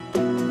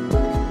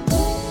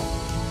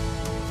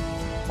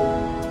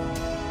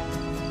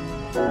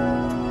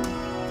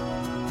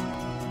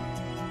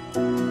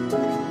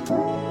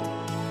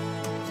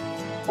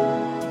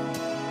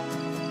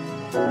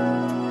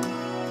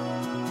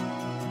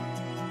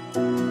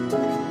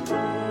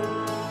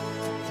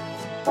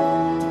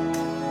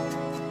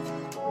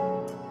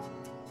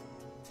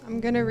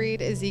going to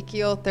read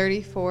Ezekiel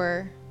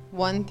 34,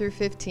 1 through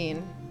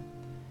 15.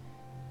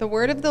 The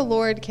word of the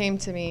Lord came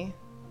to me.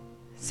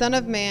 Son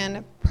of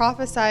man,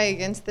 prophesy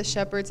against the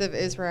shepherds of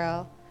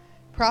Israel.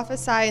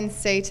 Prophesy and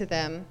say to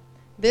them,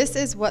 this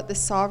is what the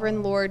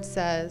sovereign Lord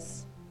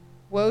says.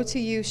 Woe to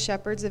you,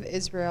 shepherds of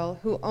Israel,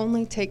 who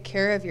only take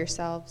care of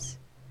yourselves.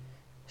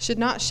 Should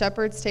not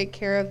shepherds take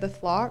care of the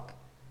flock?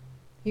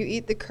 You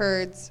eat the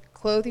curds,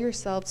 clothe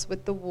yourselves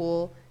with the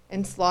wool,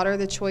 and slaughter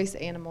the choice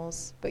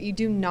animals, but you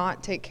do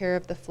not take care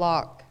of the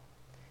flock.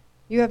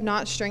 You have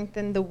not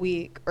strengthened the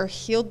weak, or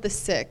healed the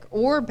sick,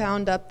 or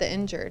bound up the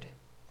injured.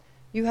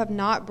 You have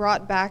not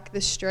brought back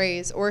the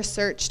strays, or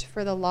searched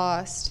for the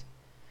lost.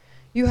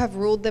 You have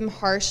ruled them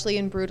harshly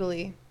and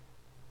brutally.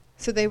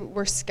 So they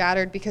were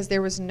scattered because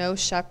there was no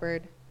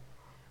shepherd.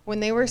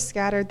 When they were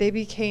scattered, they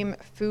became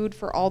food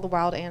for all the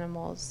wild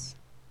animals.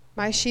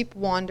 My sheep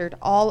wandered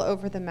all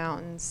over the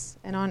mountains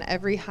and on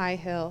every high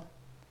hill.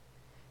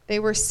 They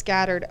were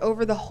scattered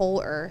over the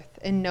whole earth,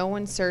 and no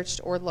one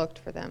searched or looked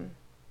for them.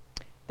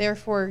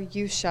 Therefore,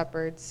 you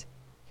shepherds,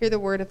 hear the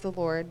word of the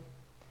Lord.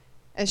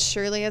 As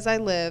surely as I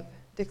live,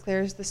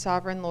 declares the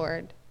sovereign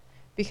Lord,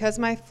 because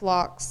my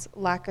flocks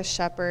lack a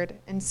shepherd,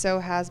 and so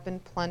has been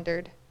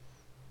plundered,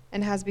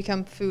 and has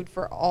become food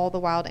for all the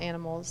wild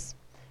animals,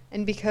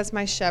 and because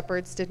my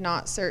shepherds did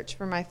not search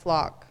for my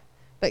flock,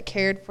 but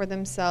cared for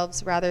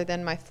themselves rather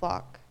than my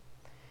flock.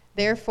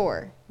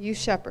 Therefore, you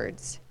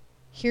shepherds,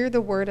 hear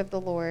the word of the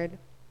Lord.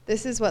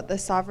 This is what the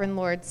sovereign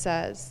Lord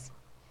says.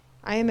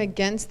 I am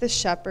against the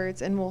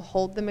shepherds and will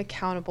hold them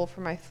accountable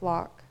for my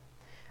flock.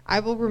 I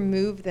will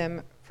remove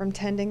them from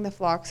tending the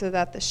flock so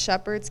that the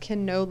shepherds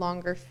can no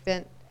longer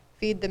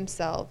feed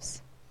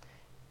themselves.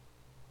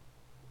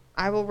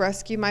 I will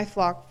rescue my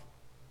flock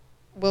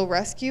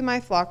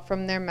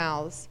from their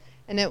mouths,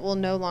 and it will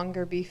no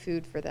longer be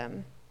food for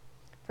them.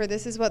 For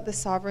this is what the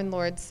sovereign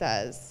Lord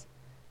says.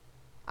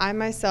 I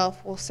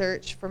myself will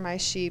search for my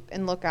sheep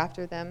and look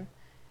after them,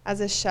 as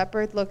a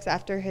shepherd looks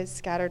after his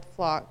scattered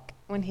flock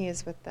when he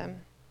is with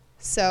them.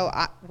 So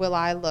will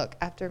I look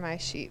after my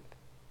sheep.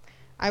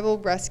 I will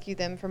rescue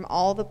them from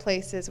all the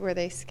places where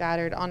they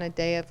scattered on a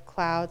day of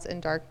clouds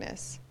and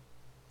darkness.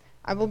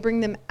 I will bring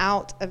them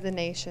out of the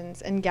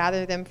nations and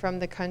gather them from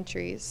the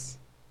countries,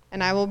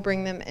 and I will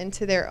bring them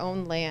into their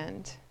own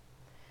land.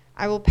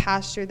 I will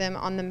pasture them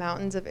on the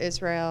mountains of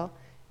Israel,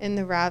 in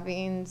the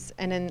ravines,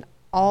 and in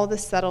all the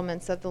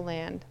settlements of the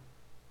land.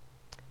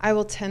 I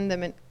will tend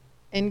them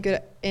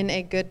in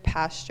a good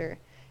pasture,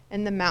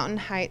 and the mountain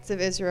heights of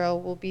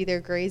Israel will be their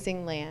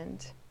grazing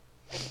land.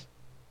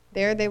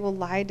 There they will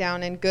lie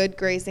down in good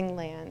grazing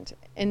land,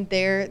 and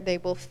there they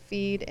will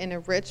feed in a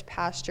rich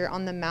pasture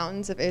on the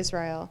mountains of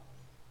Israel.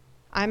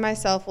 I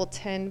myself will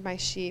tend my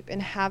sheep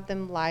and have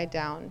them lie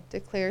down,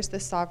 declares the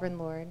sovereign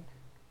Lord.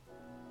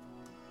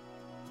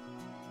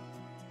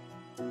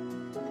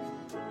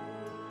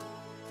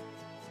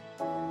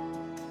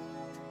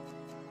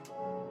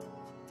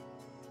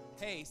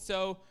 Hey,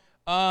 so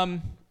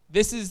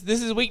this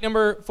is week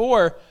number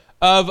 4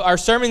 of our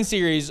sermon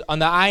series on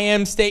the I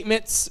am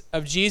statements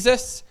of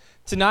Jesus.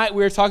 Tonight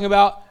we're talking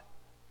about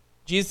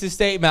Jesus'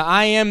 statement,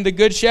 I am the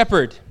good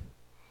shepherd.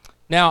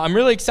 Now, I'm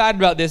really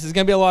excited about this. It's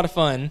going to be a lot of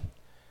fun.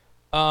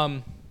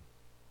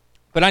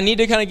 But I need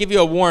to kind of give you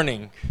a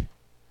warning.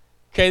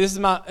 Okay, this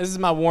is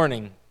my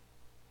warning.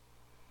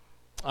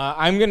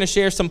 I'm going to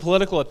share some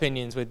political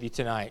opinions with you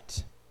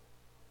tonight.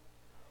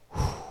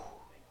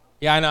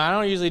 Yeah, I know, I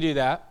don't usually do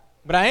that.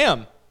 But I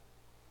am.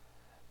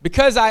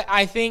 Because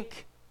I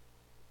think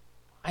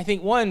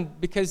one,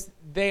 because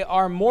they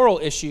are moral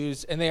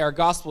issues and they are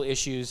gospel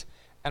issues,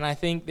 and I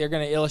think they're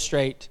going to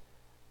illustrate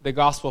the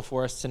gospel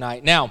for us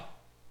tonight. Now,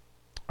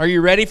 are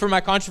you ready for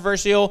my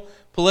controversial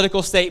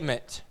political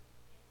statement?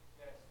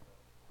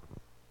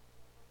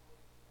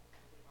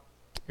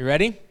 You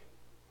ready?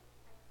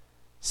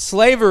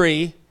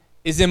 Slavery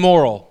is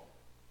immoral.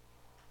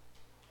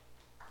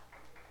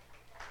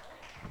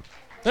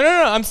 No,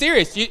 I'm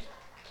serious.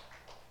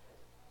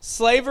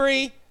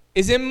 Slavery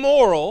is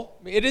immoral.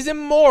 It is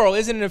immoral. It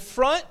is an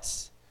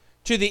affront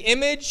to the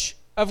image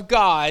of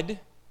God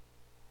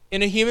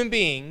in a human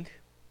being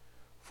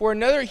for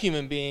another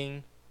human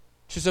being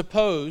to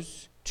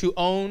suppose to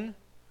own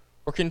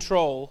or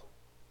control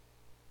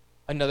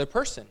another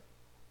person.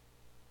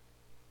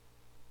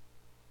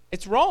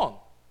 It's wrong.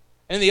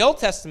 And in the Old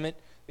Testament,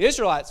 the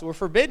Israelites were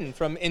forbidden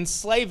from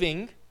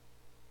enslaving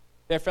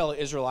their fellow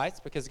Israelites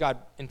because God,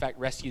 in fact,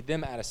 rescued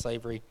them out of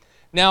slavery.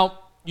 Now,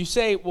 you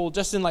say, well,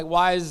 Justin,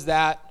 why is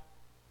that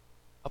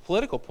a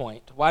political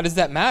point? Why does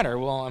that matter?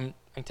 Well, I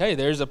can tell you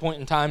there's a point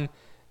in time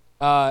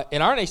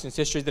in our nation's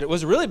history that it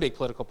was a really big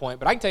political point,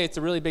 but I can tell you it's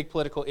a really big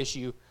political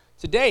issue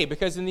today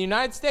because in the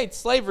United States,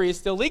 slavery is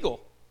still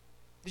legal.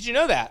 Did you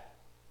know that?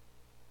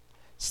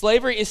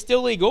 Slavery is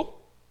still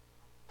legal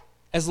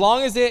as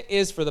long as it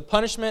is for the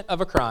punishment of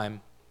a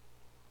crime.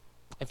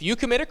 If you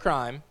commit a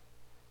crime,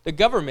 the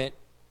government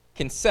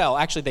can sell,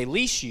 actually they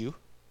lease you,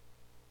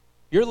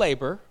 your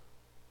labor,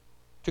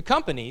 to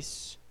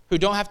companies who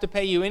don't have to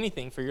pay you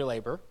anything for your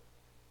labor,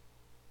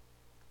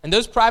 And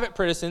those private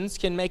citizens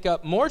can make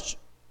up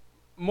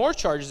more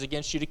charges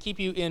against you to keep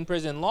you in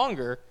prison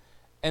longer,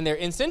 and they're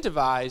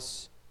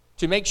incentivized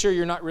to make sure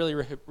you're not really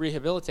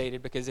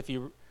rehabilitated, because if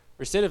you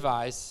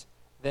recidivize,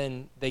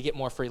 then they get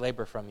more free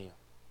labor from you.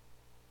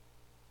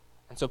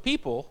 And so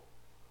people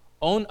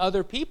own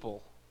other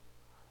people.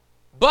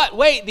 But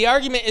wait, the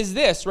argument is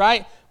this,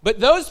 right? But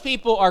those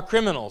people are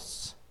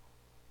criminals.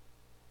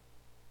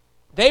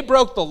 They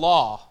broke the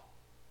law.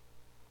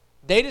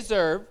 They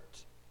deserved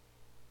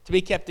to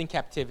be kept in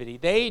captivity.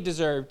 They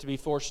deserve to be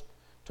forced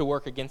to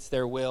work against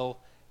their will.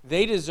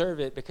 They deserve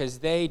it because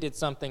they did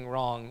something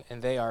wrong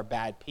and they are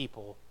bad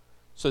people.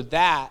 So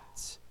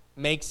that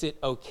makes it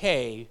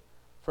okay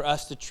for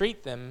us to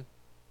treat them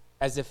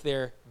as if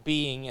their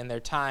being and their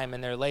time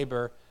and their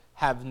labor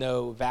have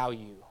no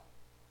value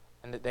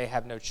and that they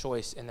have no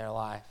choice in their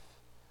life.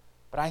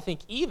 But I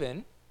think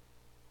even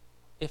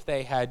if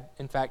they had,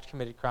 in fact,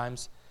 committed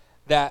crimes,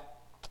 that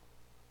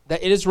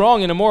it is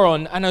wrong and immoral.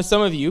 And I know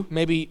some of you,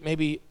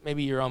 maybe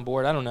you're on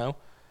board, I don't know.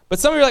 But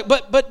some of you are like,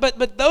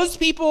 but those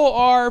people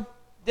are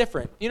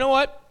different. You know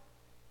what?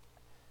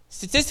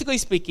 Statistically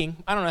speaking,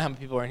 I don't know how many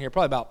people are in here,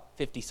 probably about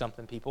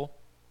 50-something people.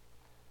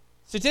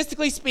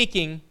 Statistically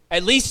speaking,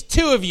 at least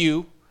 2 of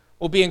you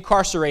will be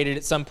incarcerated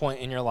at some point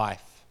in your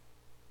life.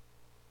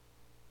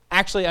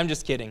 Actually, I'm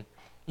just kidding.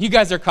 You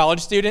guys are college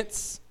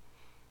students,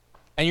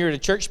 and you're at a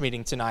church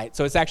meeting tonight,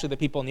 so it's actually the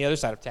people on the other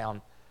side of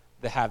town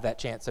that have that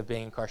chance of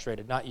being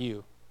incarcerated, not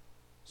you.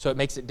 So it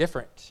makes it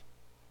different,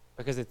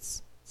 because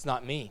it's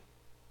not me.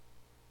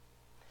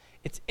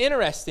 It's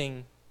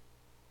interesting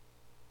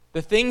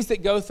the things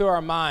that go through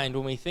our mind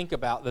when we think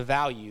about the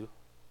value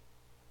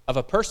of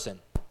a person.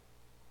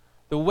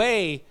 The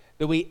way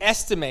that we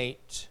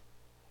estimate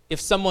if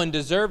someone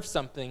deserves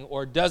something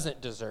or doesn't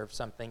deserve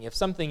something, if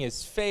something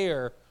is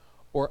fair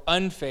or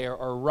unfair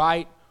or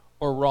right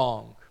or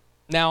wrong.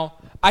 Now,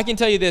 I can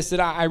tell you this, that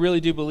I really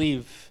do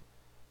believe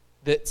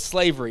that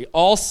slavery,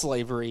 all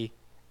slavery,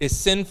 is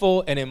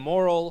sinful and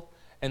immoral,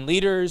 and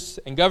leaders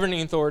and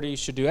governing authorities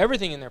should do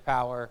everything in their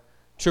power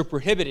to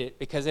prohibit it,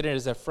 because it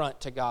is an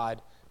affront to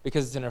God,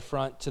 because it's an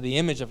affront to the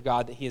image of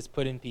God that he has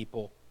put in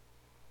people.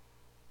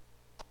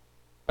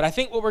 But I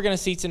think what we're going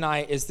to see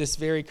tonight is this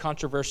very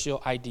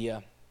controversial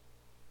idea.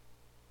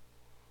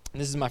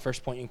 And this is my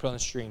first point. You can put on the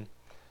screen.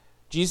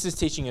 Jesus is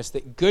teaching us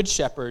that good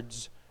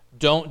shepherds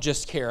don't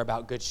just care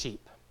about good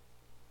sheep.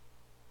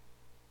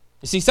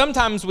 You see,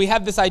 sometimes we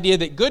have this idea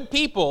that good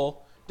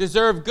people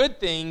deserve good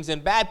things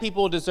and bad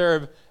people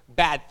deserve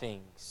bad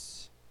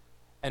things.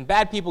 And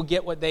bad people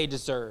get what they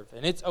deserve.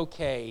 And it's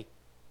okay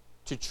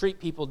to treat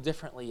people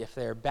differently if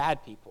they're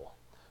bad people.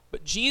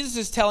 But Jesus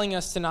is telling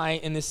us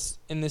tonight in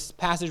this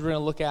passage we're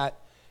going to look at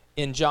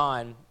in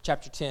John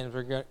chapter 10.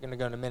 We're going to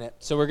go in a minute.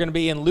 So we're going to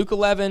be in Luke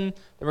 11, then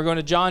we're going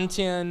to John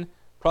 10,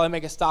 probably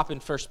make a stop in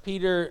 1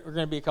 Peter. We're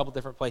going to be a couple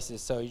different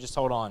places, so you just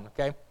hold on,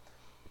 okay?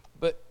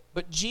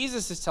 But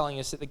Jesus is telling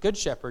us that the good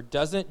shepherd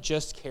doesn't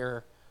just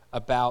care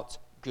about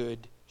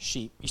good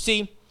sheep. You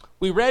see,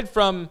 we read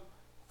from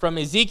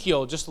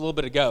Ezekiel just a little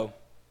bit ago.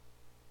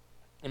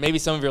 And maybe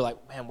some of you are like,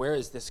 man, where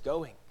is this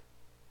going?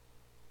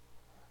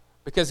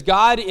 Because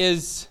God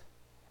is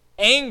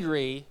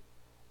angry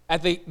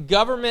at the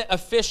government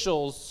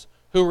officials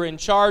who are in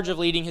charge of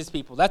leading his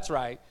people. That's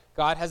right.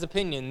 God has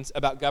opinions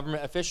about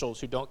government officials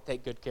who don't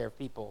take good care of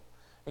people.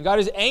 And God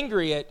is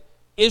angry at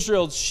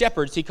Israel's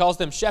shepherds. He calls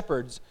them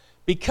shepherds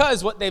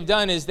because what they've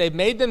done is they've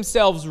made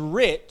themselves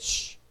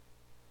rich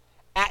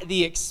at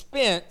the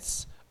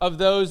expense of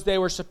those they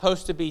were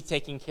supposed to be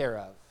taking care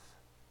of.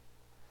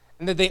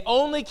 And that they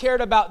only cared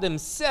about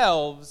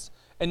themselves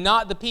and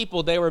not the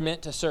people they were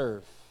meant to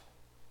serve.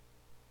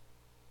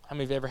 How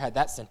many of you have ever had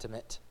that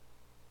sentiment?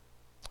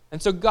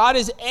 And so God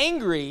is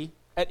angry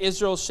at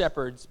Israel's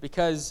shepherds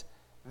because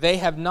they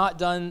have not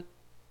done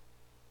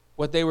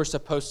what they were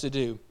supposed to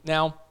do.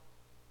 Now,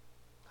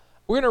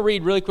 we're going to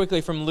read really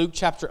quickly from Luke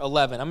chapter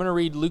 11. I'm going to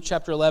read Luke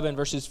chapter 11,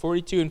 verses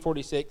 42 and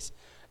 46.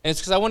 And it's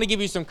because I want to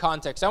give you some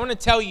context. I want to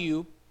tell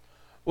you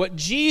what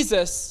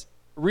Jesus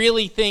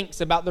really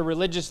thinks about the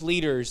religious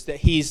leaders that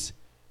he's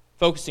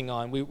focusing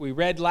on. We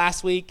read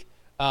last week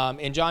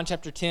in John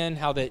chapter 10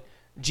 how that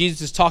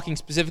Jesus is talking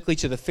specifically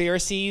to the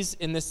Pharisees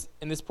in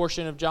this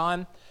portion of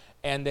John,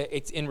 and that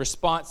it's in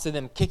response to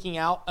them kicking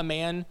out a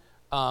man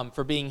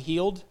for being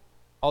healed.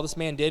 All this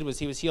man did was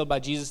he was healed by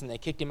Jesus, and they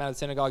kicked him out of the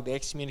synagogue. They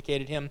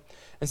excommunicated him.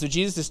 And so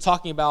Jesus is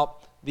talking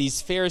about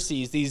these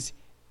Pharisees, these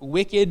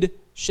wicked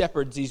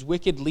shepherds, these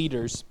wicked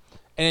leaders.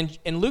 And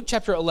in Luke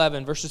chapter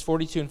 11, verses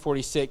 42 and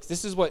 46,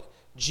 this is what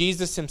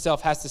Jesus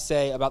himself has to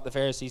say about the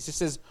Pharisees. He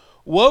says,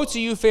 "Woe to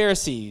you,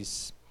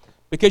 Pharisees,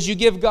 because you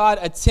give God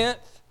a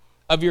tenth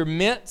of your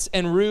mint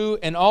and rue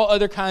and all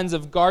other kinds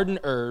of garden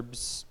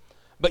herbs,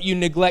 but you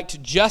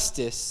neglect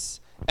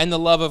justice and the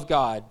love of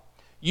God.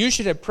 You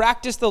should have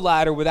practiced the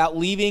latter without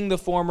leaving the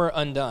former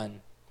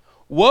undone.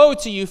 Woe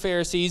to you,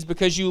 Pharisees,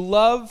 because you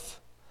love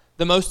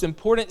the most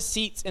important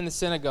seats in the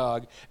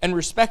synagogue and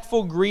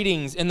respectful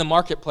greetings in the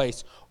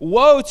marketplace.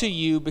 Woe to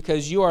you,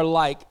 because you are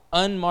like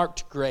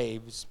unmarked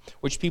graves,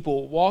 which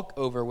people walk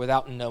over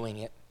without knowing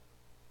it.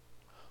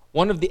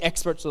 One of the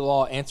experts of the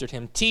law answered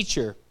him,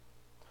 "Teacher,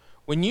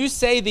 when you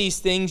say these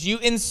things, you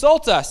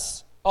insult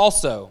us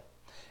also."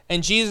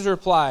 And Jesus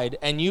replied,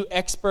 "And you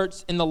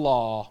experts in the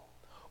law,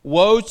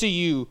 woe to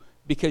you,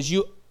 because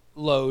you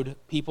load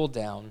people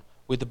down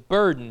with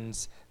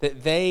burdens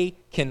that they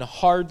can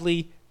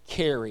hardly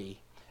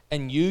carry,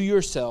 and you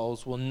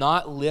yourselves will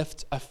not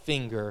lift a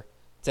finger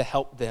to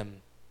help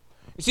them."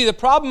 You see, the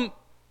problem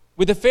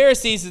with the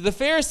Pharisees is the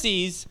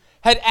Pharisees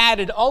had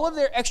added all of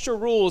their extra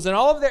rules and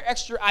all of their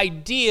extra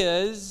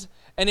ideas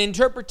and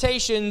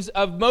interpretations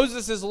of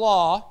Moses'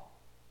 law,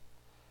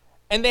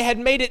 and they had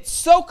made it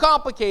so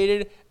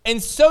complicated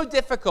and so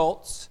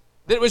difficult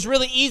that it was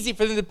really easy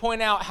for them to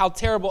point out how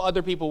terrible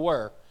other people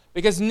were,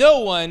 because no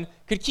one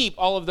could keep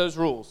all of those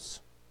rules.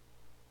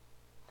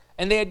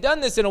 And they had done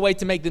this in a way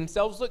to make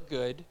themselves look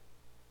good,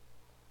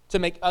 to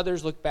make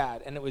others look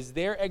bad, and it was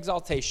their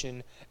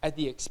exaltation at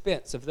the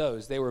expense of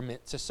those they were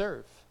meant to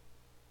serve.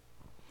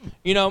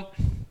 You know,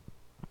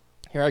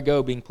 here I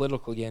go being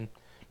political again.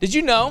 Did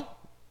you know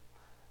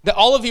that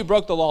all of you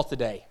broke the law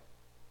today?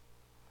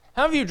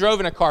 How many of you drove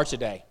in a car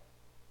today?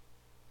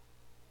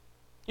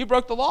 You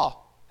broke the law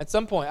at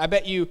some point. I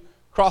bet you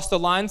crossed the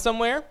line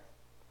somewhere,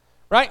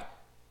 right?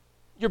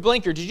 Your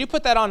blinker, did you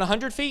put that on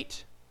 100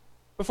 feet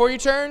before you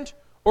turned?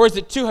 Or is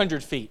it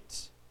 200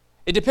 feet?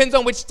 It depends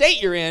on which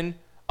state you're in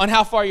on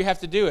how far you have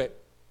to do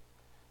it.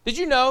 Did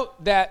you know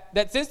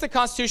that since the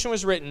Constitution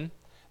was written,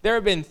 there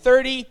have been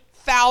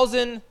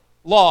 30,000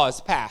 laws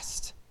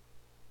passed?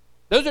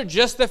 Those are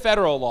just the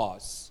federal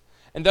laws.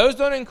 And those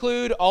don't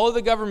include all of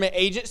the government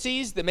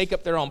agencies that make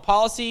up their own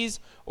policies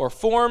or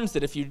forms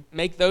that if you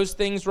make those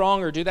things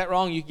wrong or do that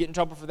wrong, you get in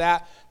trouble for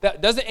that.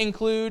 That doesn't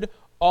include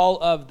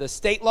all of the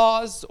state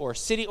laws or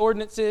city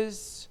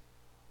ordinances.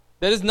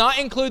 That does not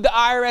include the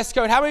IRS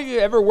code. How many of you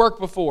ever worked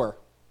before?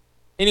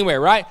 Anywhere,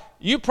 right?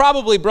 You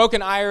probably broke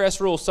an IRS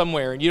rule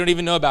somewhere and you don't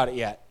even know about it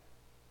yet.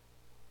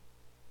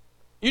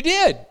 You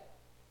did.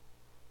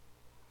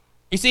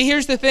 You see,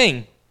 here's the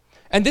thing.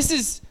 And this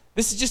is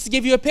just to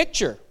give you a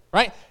picture,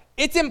 right?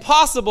 It's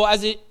impossible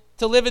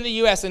to live in the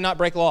U.S. and not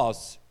break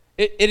laws.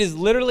 It is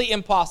literally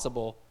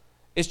impossible.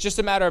 It's just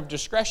a matter of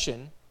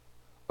discretion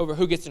over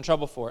who gets in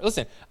trouble for it.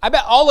 Listen, I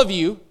bet all of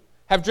you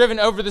have driven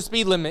over the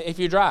speed limit if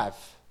you drive.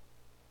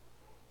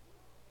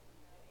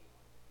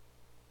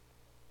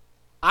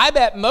 I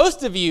bet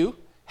most of you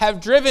have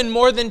driven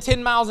more than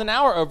 10 miles an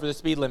hour over the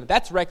speed limit.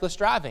 That's reckless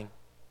driving.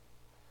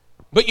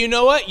 But you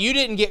know what? You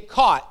didn't get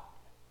caught.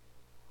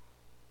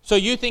 So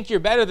you think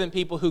you're better than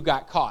people who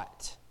got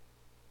caught.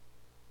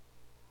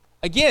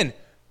 Again,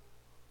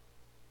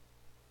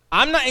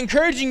 I'm not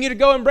encouraging you to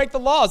go and break the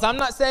laws. I'm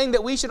not saying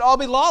that we should all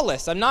be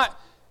lawless. I'm not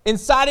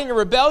inciting a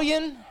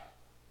rebellion.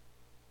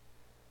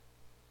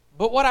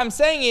 But what I'm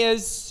saying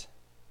is,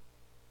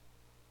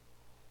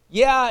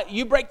 yeah,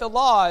 you break the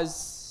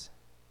laws,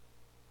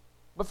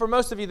 but for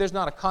most of you, there's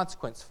not a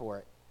consequence for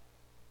it.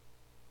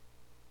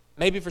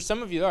 Maybe for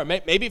some of you, there are.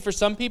 Maybe for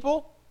some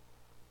people,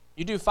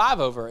 you do 5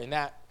 over, and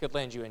that could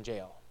land you in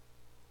jail.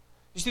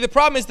 You see, the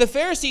problem is the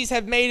Pharisees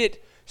have made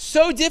it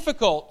so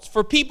difficult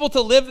for people to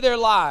live their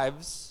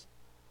lives,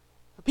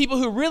 for people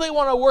who really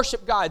want to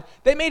worship God.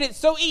 They made it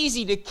so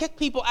easy to kick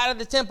people out of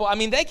the temple. I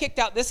mean, they kicked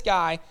out this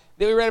guy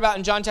that we read about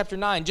in John chapter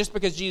 9 just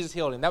because Jesus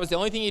healed him. That was the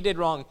only thing he did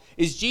wrong,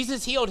 is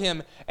Jesus healed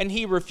him, and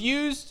he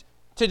refused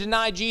to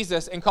deny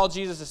Jesus and called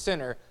Jesus a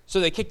sinner, so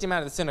they kicked him out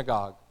of the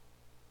synagogue.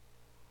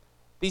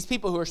 These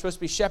people who are supposed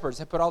to be shepherds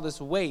have put all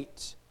this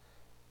weight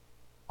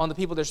on the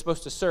people they're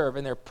supposed to serve,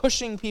 and they're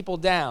pushing people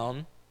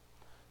down,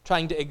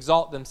 trying to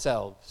exalt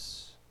themselves.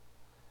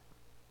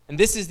 And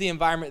this is the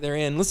environment they're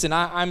in. Listen,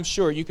 I'm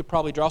sure you could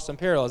probably draw some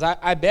parallels.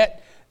 I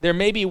bet there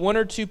may be 1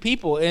 or 2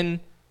 people in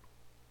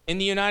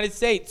the United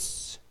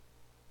States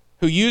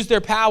who use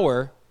their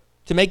power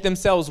to make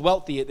themselves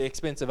wealthy at the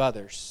expense of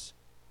others.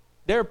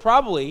 There are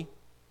probably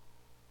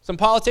some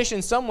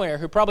politicians somewhere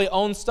who probably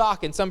own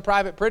stock in some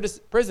private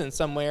prison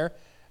somewhere,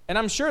 and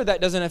I'm sure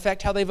that doesn't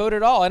affect how they vote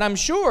at all. And I'm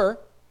sure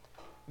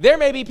there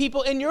may be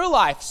people in your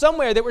life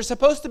somewhere that were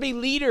supposed to be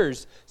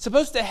leaders,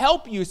 supposed to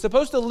help you,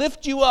 supposed to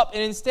lift you up,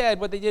 and instead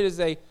what they did is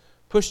they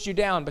pushed you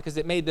down because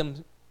it made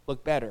them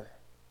look better.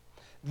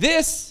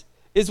 This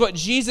is what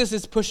Jesus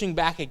is pushing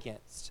back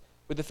against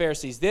with the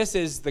Pharisees. This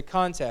is the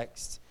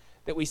context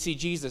that we see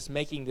Jesus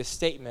making this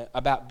statement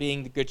about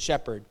being the good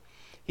shepherd.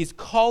 He's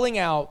calling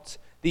out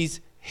these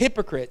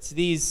hypocrites,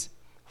 these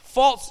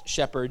false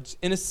shepherds,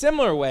 in a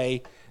similar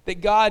way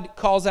that God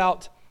calls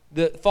out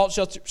the false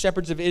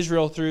shepherds of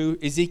Israel through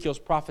Ezekiel's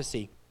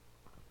prophecy.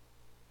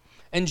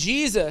 And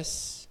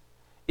Jesus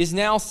is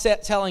now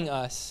telling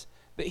us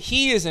that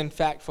he is in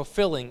fact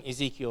fulfilling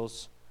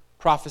Ezekiel's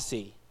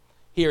prophecy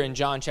here in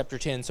John chapter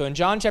 10. So in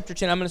John chapter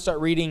 10, I'm going to start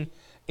reading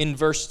in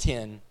verse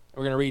 10.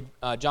 We're going to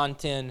read John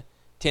 10,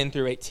 10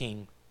 through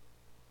 18.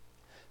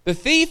 "The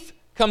thief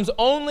comes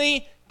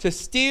only to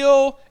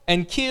steal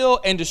and kill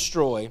and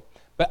destroy.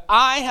 But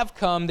I have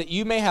come that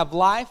you may have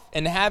life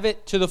and have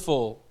it to the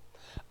full.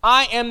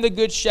 I am the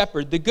good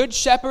shepherd. The good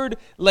shepherd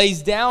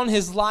lays down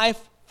his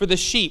life for the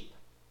sheep.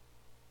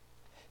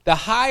 The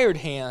hired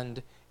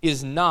hand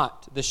is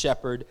not the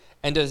shepherd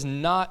and does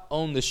not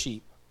own the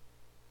sheep.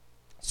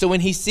 So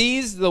when he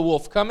sees the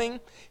wolf coming,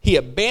 he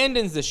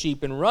abandons the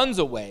sheep and runs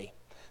away.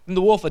 Then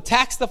the wolf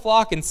attacks the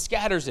flock and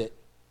scatters it.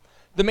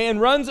 The man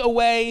runs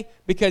away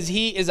because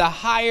he is a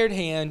hired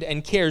hand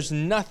and cares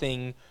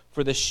nothing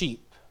for the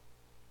sheep.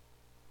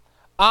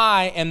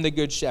 I am the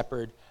good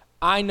shepherd.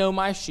 I know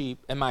my sheep,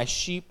 and my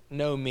sheep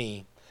know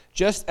me,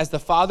 just as the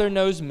Father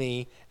knows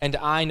me, and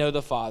I know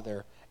the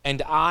Father,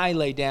 and I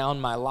lay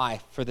down my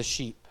life for the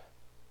sheep.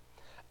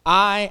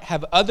 I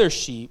have other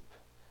sheep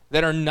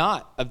that are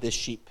not of this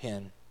sheep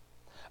pen.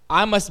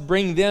 I must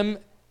bring them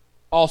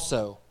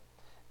also.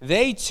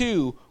 They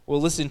too will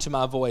listen to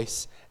my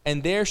voice,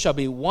 and there shall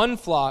be one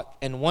flock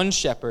and one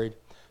shepherd.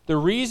 The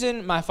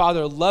reason my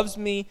Father loves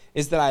me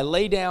is that I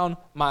lay down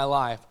my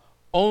life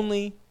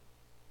only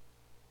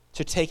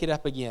to take it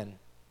up again.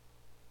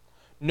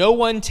 No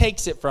one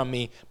takes it from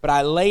me, but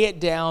I lay it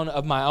down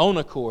of my own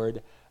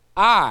accord.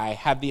 I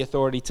have the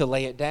authority to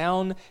lay it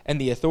down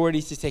and the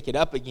authority to take it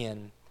up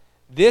again.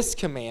 This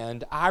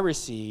command I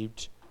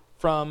received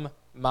from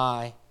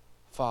my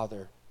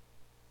Father.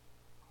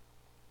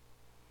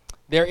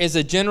 There is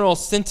a general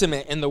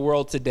sentiment in the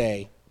world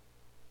today.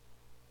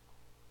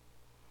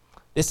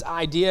 This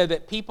idea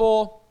that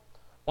people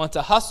want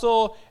to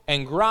hustle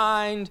and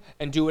grind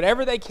and do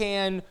whatever they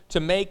can to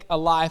make a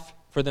life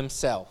for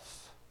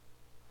themselves.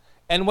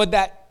 And what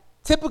that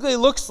typically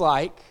looks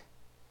like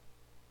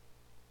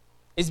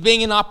is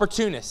being an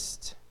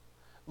opportunist,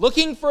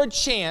 looking for a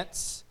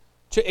chance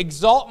to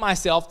exalt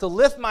myself, to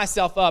lift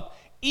myself up,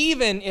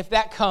 even if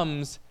that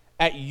comes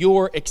at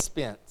your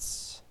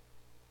expense.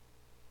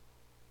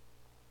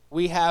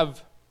 We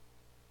have,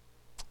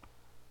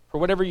 for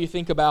whatever you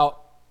think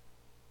about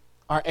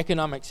our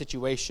economic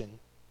situation,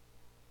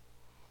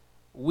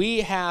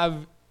 we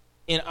have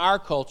in our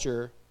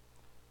culture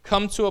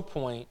come to a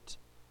point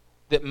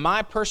that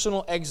my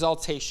personal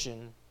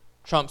exaltation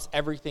trumps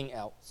everything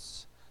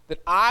else. That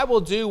I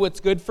will do what's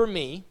good for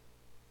me,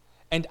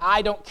 and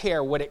I don't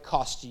care what it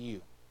costs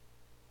you.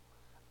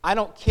 I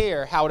don't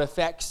care how it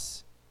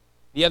affects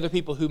the other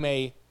people who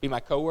may be my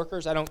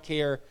coworkers. I don't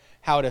care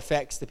how it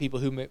affects the people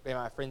who may be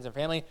my friends and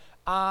family.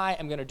 I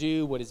am going to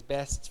do what is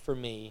best for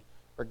me,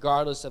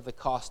 regardless of the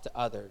cost to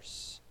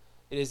others.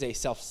 It is a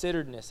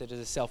self-centeredness. It is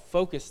a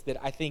self-focus that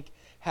I think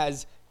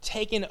has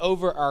taken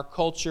over our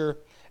culture,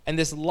 and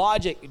this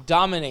logic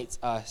dominates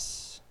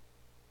us.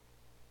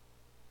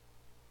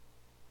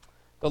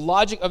 The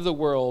logic of the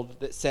world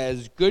that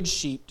says good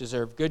sheep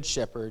deserve good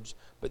shepherds,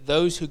 but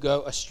those who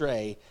go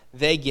astray,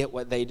 they get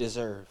what they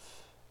deserve.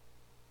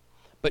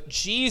 But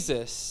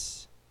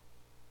Jesus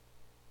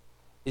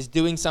is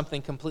doing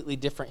something completely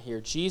different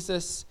here.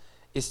 Jesus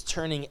is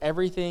turning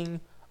everything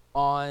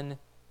on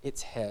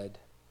its head.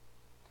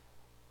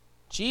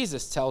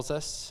 Jesus tells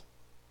us,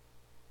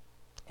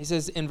 he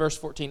says in verse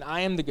 14,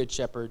 I am the good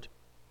shepherd,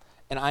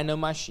 and I know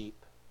my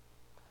sheep.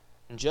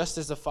 And just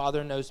as the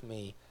Father knows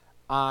me,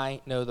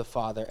 I know the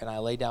Father, and I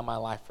lay down my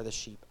life for the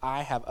sheep.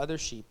 I have other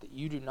sheep that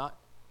you do not,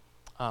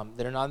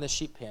 that are not in the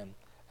sheep pen,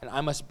 and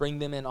I must bring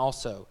them in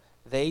also.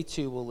 They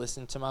too will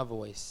listen to my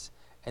voice,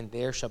 and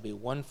there shall be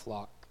one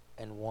flock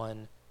and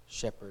one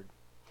shepherd.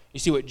 You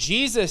see, what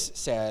Jesus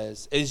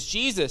says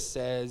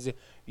is,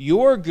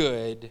 you're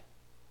good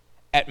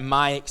at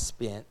my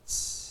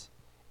expense,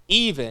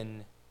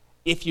 even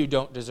if you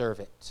don't deserve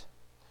it.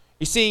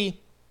 You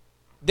see,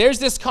 there's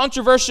this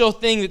controversial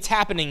thing that's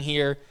happening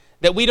here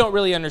that we don't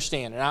really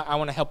understand, and I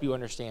want to help you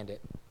understand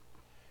it.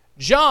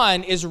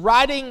 John is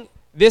writing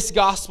this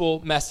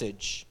gospel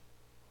message,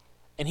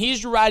 and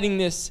he's writing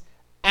this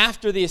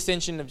after the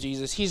ascension of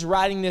Jesus. He's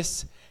writing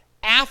this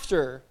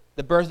after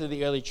the birth of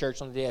the early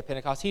church on the day of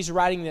Pentecost. He's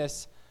writing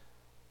this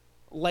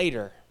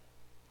later.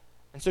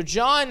 And so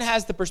John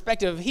has the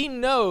perspective, he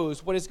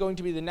knows what is going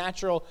to be the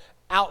natural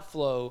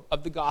outflow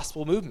of the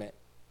gospel movement.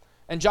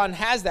 And John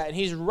has that, and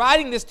he's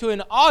writing this to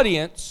an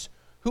audience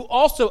who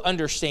also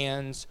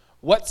understands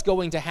what's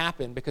going to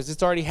happen, because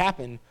it's already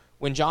happened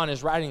when John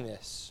is writing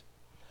this.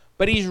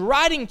 But he's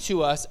writing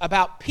to us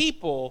about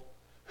people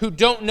who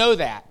don't know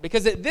that,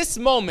 because at this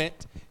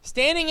moment,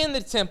 standing in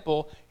the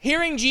temple,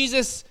 hearing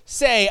Jesus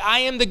say, I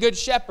am the good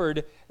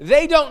shepherd,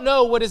 they don't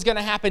know what is going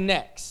to happen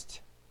next.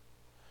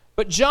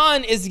 But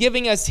John is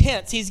giving us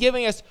hints. He's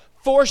giving us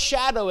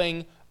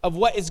foreshadowing of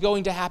what is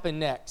going to happen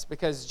next,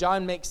 because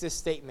John makes this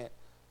statement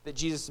that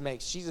Jesus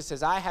makes. Jesus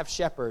says, I have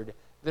shepherd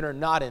that are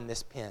not in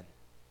this pen,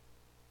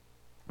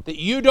 that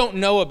you don't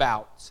know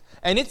about.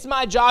 And it's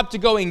my job to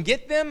go and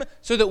get them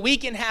so that we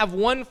can have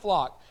one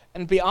flock.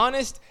 And to be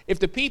honest, if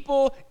the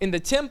people in the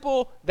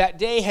temple that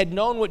day had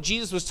known what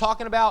Jesus was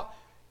talking about,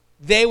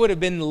 they would have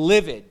been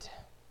livid.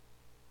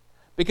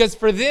 Because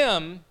for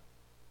them,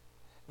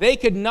 they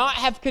could not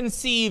have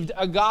conceived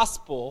a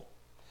gospel.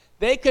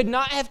 They could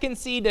not have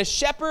conceived a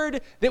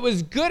shepherd that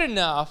was good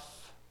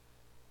enough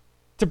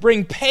to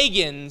bring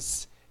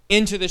pagans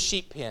into the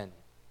sheep pen.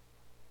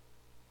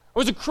 It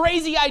was a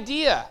crazy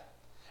idea.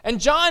 And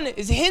John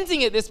is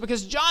hinting at this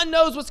because John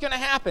knows what's going to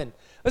happen.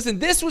 Listen,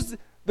 this was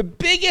the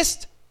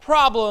biggest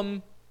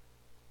problem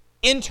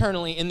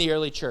internally in the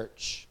early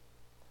church.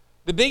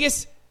 The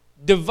biggest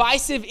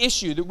divisive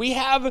issue that we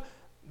have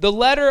the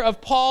letter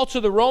of Paul to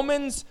the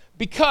Romans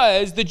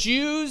because the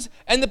Jews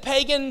and the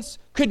pagans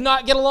could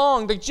not get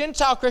along. The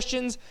Gentile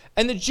Christians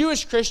and the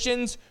Jewish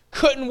Christians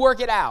couldn't work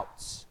it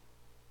out.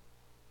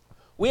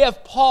 We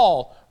have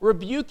Paul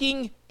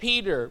rebuking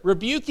Peter,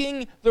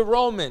 rebuking the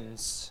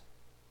Romans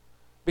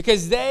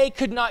because they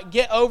could not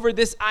get over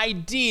this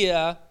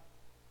idea.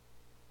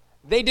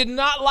 They did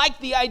not like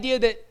the idea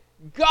that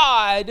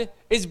God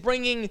is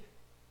bringing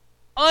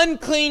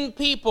unclean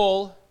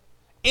people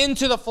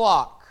into the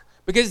flock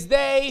because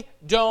they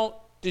don't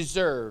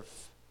deserve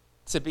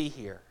to be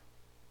here.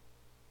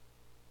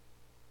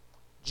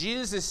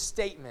 Jesus'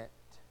 statement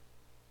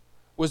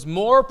was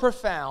more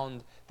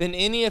profound than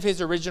any of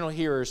his original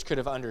hearers could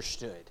have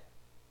understood.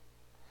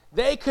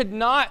 They could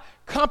not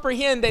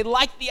comprehend. They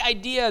liked the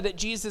idea that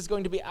Jesus is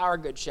going to be our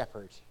good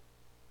shepherd.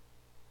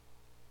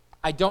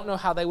 I don't know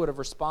how they would have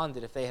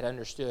responded if they had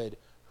understood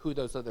who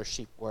those other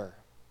sheep were.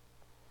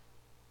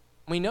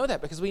 We know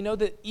that because we know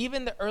that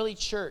even the early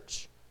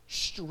church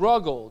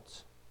struggled.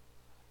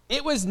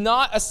 It was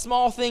not a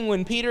small thing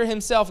when Peter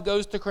himself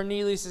goes to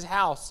Cornelius'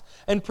 house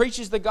and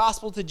preaches the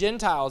gospel to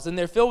Gentiles, and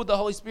they're filled with the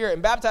Holy Spirit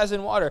and baptized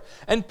in water.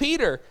 And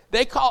Peter,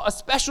 they call a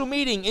special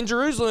meeting in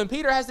Jerusalem, and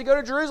Peter has to go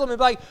to Jerusalem and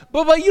be like,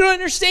 but you don't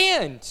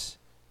understand.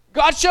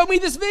 God showed me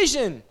this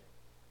vision.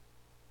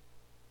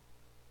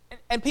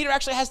 And Peter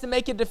actually has to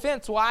make a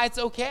defense why it's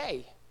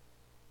okay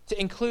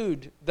to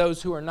include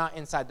those who are not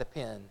inside the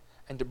pen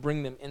and to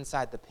bring them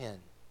inside the pen.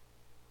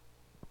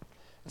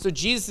 And so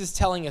Jesus is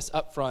telling us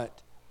up front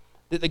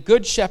that the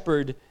good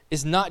shepherd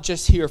is not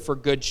just here for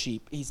good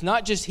sheep. He's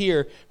not just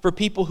here for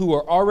people who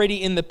are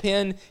already in the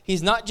pen.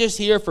 He's not just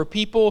here for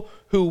people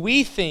who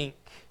we think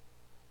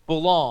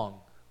belong.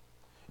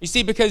 You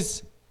see,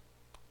 because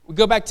we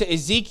go back to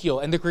Ezekiel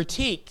and the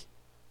critique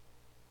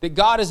that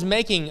God is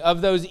making of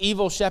those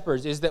evil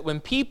shepherds is that when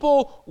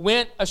people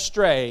went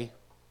astray,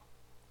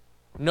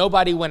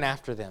 nobody went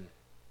after them.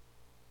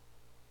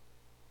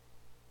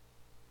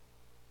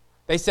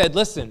 They said,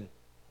 listen,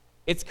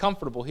 it's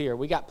comfortable here.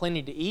 We got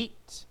plenty to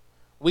eat.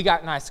 We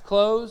got nice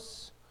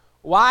clothes.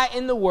 Why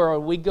in the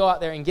world we go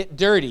out there and get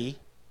dirty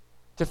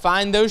to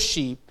find those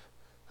sheep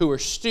who were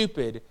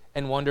stupid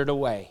and wandered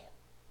away?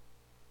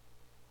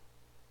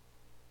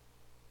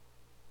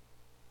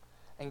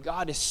 And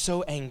God is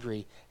so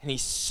angry and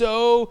he's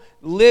so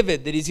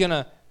livid that he's going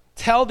to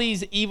tell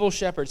these evil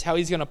shepherds how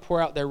he's going to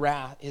pour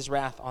out his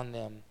wrath on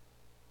them.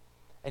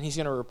 And he's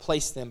going to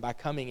replace them by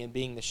coming and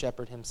being the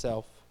shepherd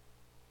himself.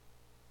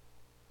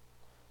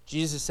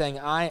 Jesus is saying,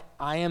 I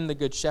am the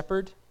good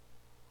shepherd,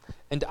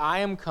 and I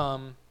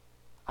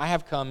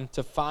have come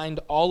to find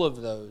all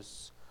of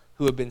those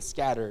who have been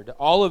scattered,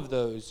 all of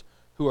those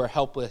who are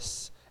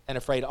helpless and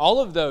afraid, all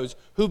of those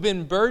who've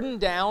been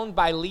burdened down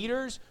by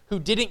leaders who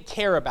didn't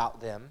care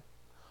about them,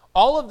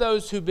 all of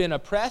those who've been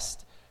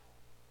oppressed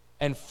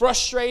and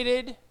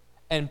frustrated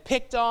and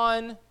picked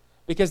on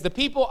because the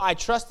people I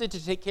trusted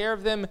to take care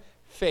of them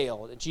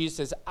failed. And Jesus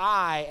says,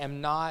 I am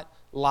not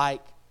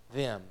like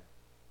them.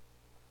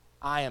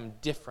 I am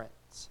different.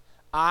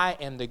 I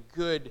am the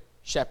good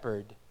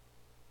shepherd.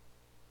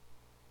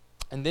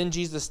 And then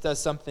Jesus does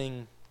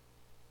something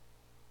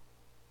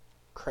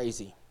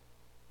crazy.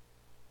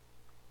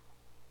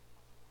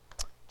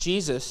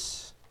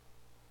 Jesus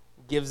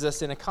gives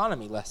us an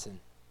economy lesson.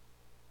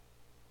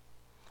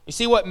 You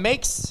see, what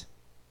makes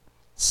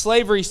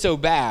slavery so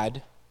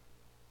bad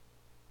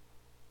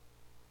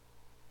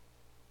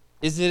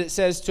is that it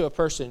says to a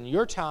person,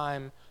 your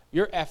time,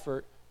 your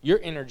effort, your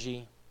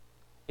energy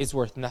is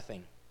worth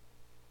nothing.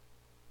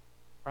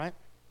 Right?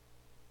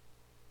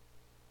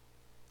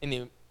 In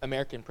the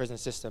American prison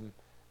system,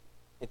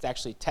 it's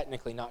actually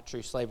technically not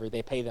true slavery.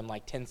 They pay them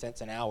like 10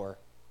 cents an hour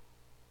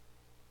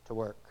to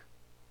work.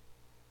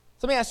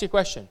 So let me ask you a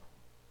question.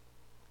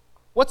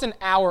 What's an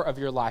hour of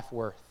your life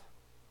worth?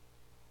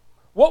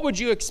 What would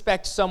you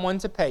expect someone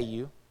to pay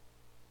you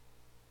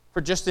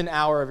for just an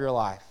hour of your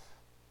life?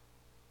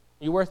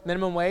 Are you worth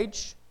minimum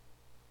wage?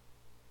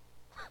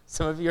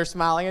 Some of you are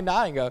smiling and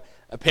nodding and go,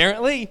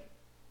 apparently.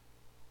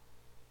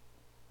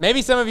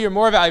 Maybe some of you are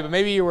more valuable.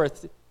 Maybe you're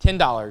worth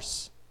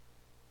 $10.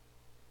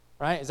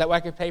 Right? Is that what I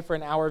could pay for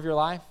an hour of your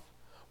life?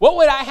 What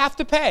would I have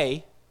to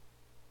pay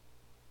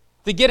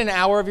to get an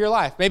hour of your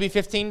life? Maybe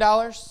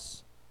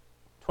 $15?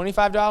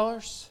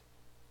 $25?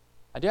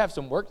 I do have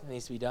some work that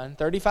needs to be done.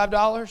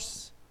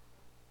 $35?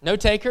 No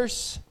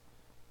takers?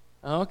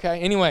 Okay.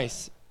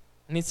 Anyways,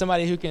 I need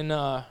somebody who can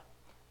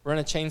run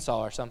a chainsaw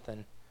or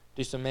something.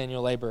 Do some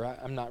manual labor.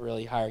 I'm not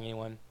really hiring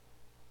anyone.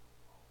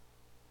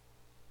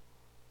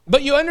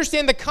 But you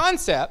understand the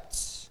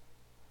concepts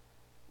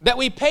that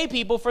we pay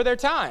people for their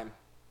time.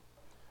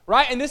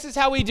 Right? And this is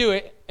how we do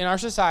it in our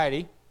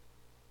society.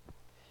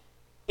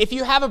 If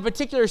you have a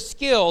particular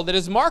skill that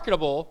is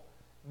marketable,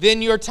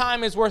 then your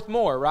time is worth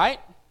more, right?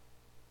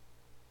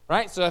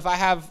 Right? So if I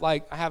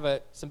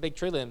have some big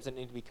tree limbs that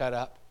need to be cut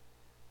up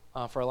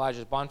for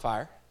Elijah's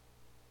bonfire,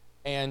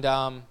 and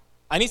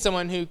I need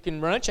someone who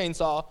can run a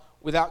chainsaw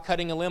without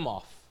cutting a limb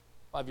off.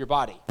 of your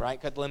body,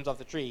 right? Cut the limbs off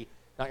the tree,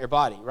 not your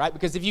body, right?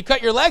 Because if you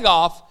cut your leg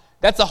off,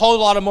 that's a whole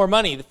lot of more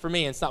money for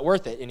me, and it's not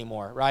worth it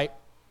anymore, right?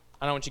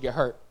 I don't want you to get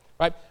hurt,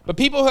 right? But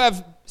people who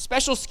have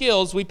special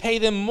skills, we pay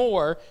them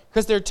more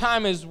because their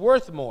time is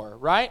worth more,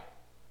 right?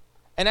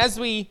 And as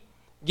we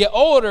get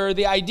older,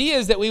 the idea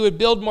is that we would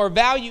build more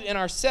value in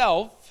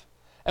ourselves,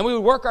 and we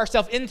would work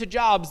ourselves into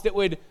jobs that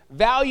would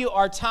value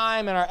our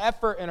time and our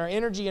effort and our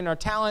energy and our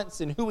talents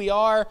and who we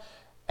are,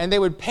 and they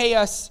would pay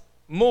us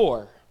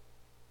more.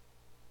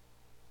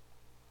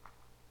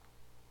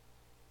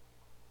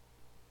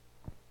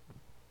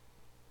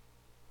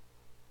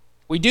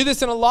 We do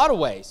this in a lot of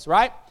ways,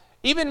 right?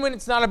 Even when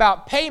it's not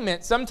about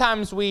payment,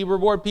 sometimes we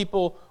reward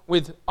people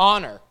with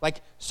honor.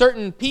 Like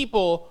certain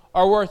people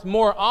are worth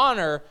more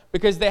honor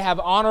because they have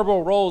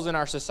honorable roles in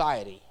our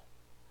society.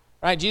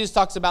 Right? Jesus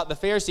talks about the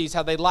Pharisees,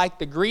 how they like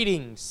the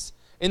greetings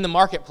in the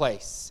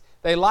marketplace.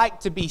 They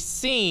like to be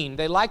seen,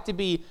 they like to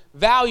be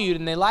valued,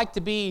 and they like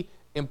to be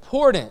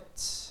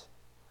important.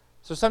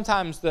 So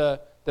sometimes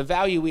the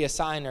value we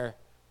assign are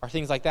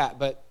things like that.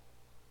 But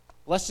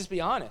let's just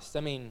be honest. I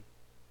mean,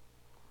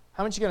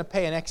 how much are you going to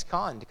pay an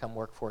ex-con to come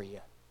work for you?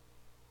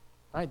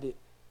 Right?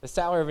 The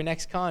salary of an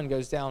ex-con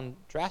goes down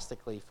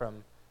drastically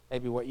from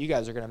maybe what you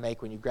guys are going to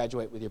make when you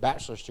graduate with your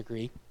bachelor's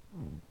degree.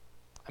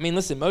 I mean,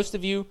 listen, most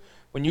of you,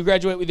 when you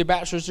graduate with your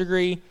bachelor's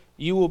degree,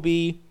 you will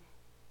be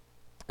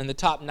in the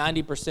top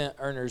 90%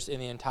 earners in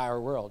the entire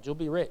world. You'll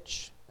be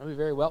rich. You'll be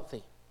very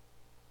wealthy.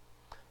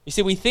 You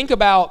see, we think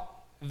about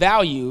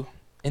value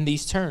in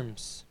these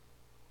terms.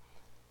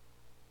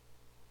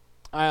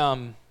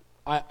 I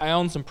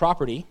own some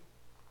property.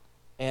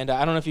 And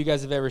I don't know if you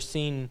guys have ever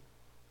seen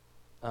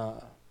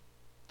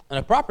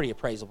a property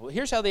appraisal. But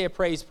here's how they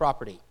appraise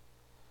property.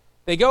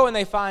 They go and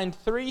they find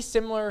 3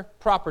 similar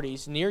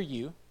properties near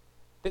you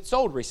that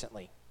sold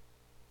recently.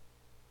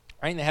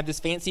 Right? And they have this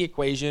fancy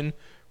equation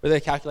where they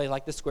calculate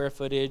like the square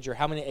footage or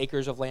how many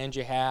acres of land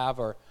you have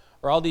or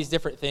all these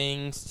different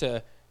things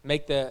to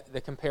make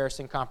the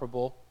comparison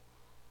comparable.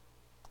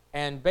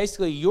 And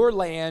basically your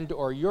land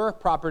or your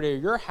property or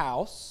your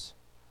house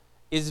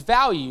is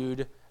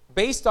valued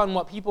based on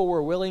what people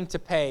were willing to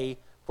pay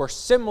for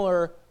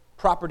similar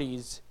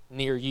properties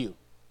near you.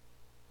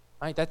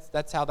 Right?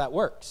 That's how that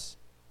works.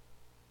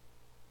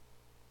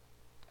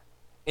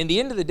 In the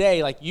end of the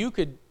day, like you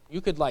could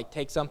like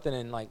take something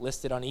and like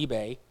list it on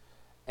eBay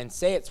and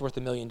say it's worth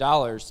 $1 million,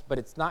 but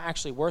it's not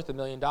actually worth $1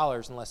 million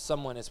unless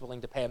someone is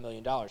willing to pay $1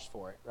 million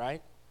for it,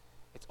 right?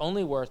 It's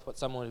only worth what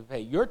someone will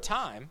pay. Your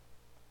time,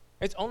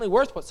 it's only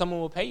worth what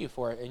someone will pay you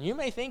for it. And you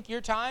may think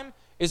your time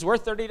is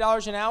worth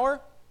 $30 an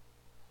hour,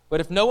 but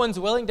if no one's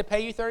willing to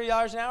pay you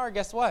 $30 an hour,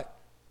 guess what?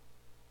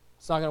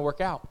 It's not going to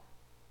work out.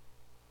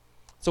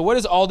 So what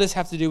does all this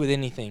have to do with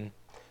anything?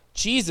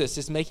 Jesus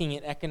is making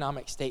an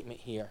economic statement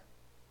here.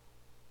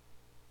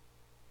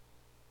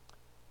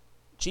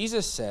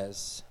 Jesus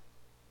says,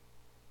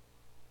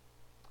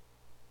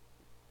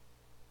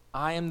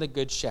 I am the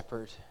good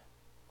shepherd,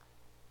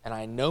 and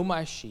I know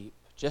my sheep,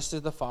 just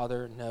as the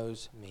Father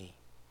knows me.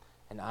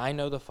 And I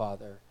know the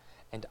Father,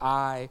 and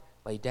I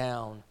lay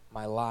down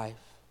my life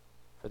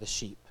for the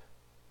sheep.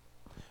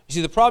 You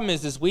see, the problem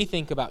is we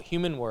think about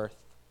human worth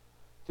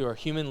through our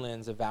human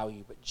lens of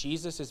value, but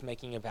Jesus is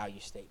making a value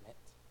statement.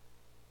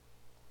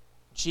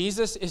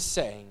 Jesus is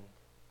saying,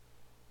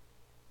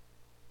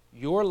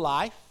 your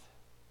life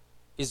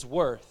is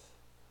worth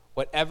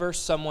whatever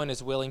someone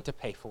is willing to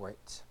pay for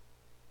it.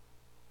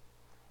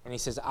 And he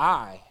says,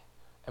 I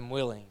am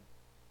willing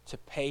to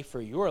pay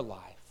for your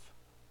life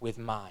with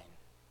mine.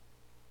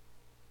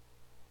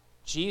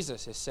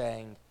 Jesus is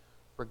saying,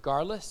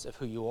 regardless of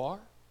who you are,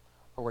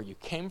 or where you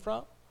came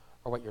from,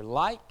 or what you're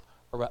like,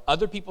 or what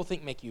other people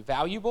think make you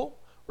valuable,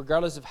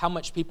 regardless of how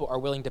much people are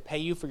willing to pay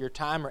you for your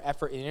time or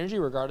effort and energy,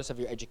 regardless of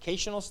your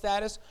educational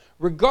status,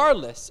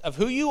 regardless of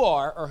who you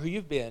are or who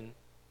you've been,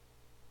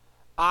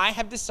 I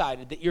have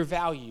decided that your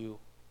value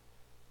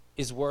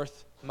is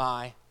worth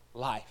my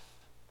life.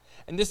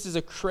 And this is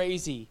a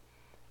crazy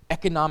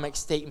economic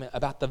statement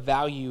about the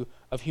value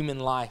of human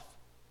life.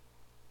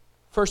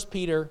 1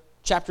 Peter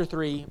chapter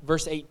 3,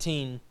 verse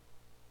 18,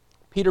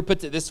 Peter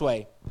puts it this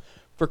way,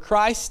 for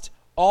Christ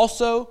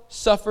also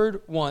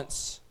suffered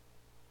once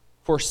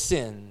for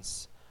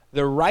sins,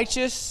 the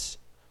righteous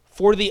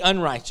for the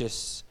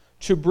unrighteous,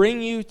 to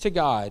bring you to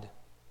God.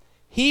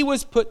 He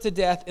was put to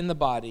death in the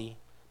body,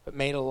 but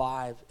made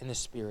alive in the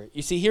spirit.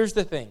 You see, here's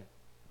the thing.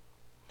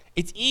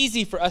 It's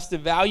easy for us to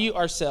value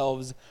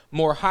ourselves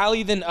more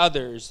highly than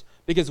others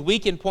because we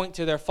can point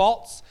to their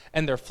faults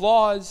and their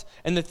flaws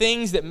and the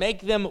things that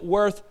make them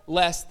worth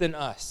less than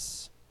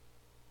us.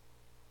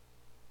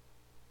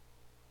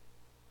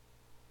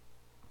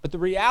 But the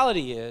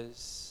reality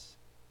is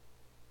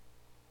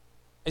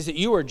that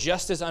you are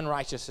just as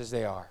unrighteous as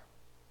they are.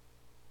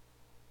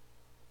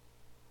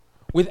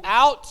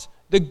 Without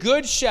the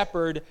good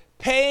shepherd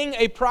paying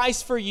a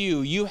price for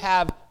you, you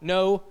have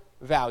no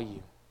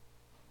value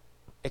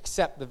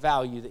except the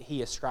value that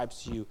he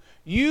ascribes to you.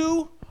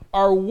 You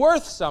are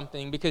worth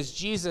something because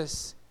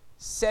Jesus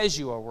says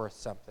you are worth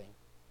something.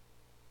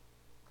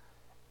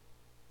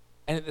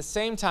 And at the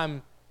same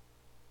time,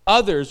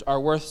 others are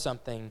worth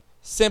something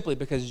simply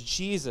because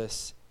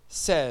Jesus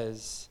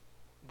says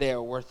they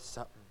are worth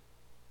something.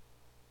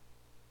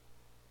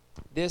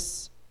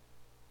 This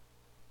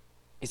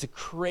is a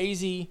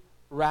crazy,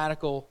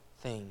 radical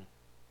thing.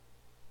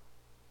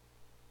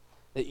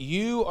 That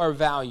you are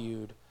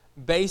valued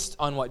based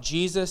on what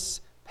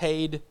Jesus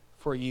paid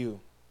for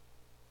you.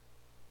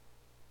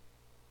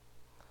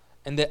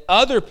 And that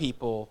other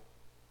people,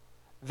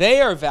 they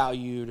are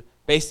valued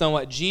based on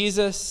what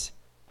Jesus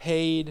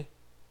paid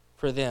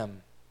for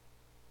them.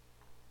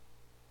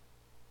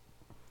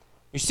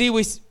 You see,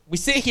 we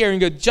sit here and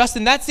go,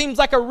 Justin, that seems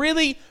like a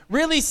really,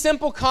 really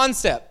simple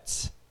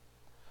concept.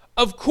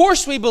 Of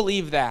course we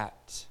believe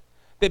that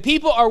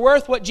people are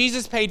worth what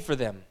Jesus paid for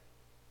them.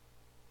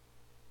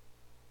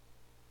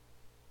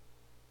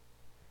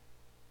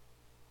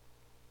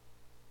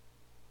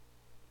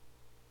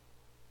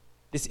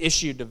 This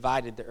issue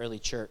divided the early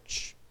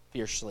church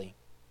fiercely.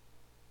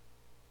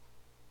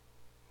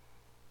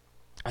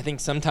 I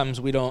think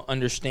sometimes we don't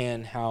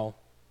understand how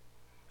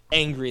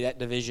angry that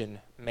division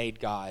made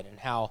God and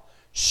how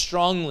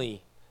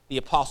strongly the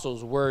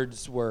apostles'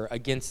 words were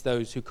against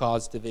those who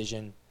caused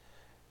division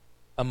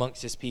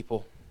amongst his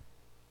people.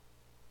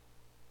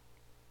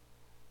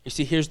 You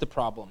see, here's the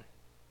problem.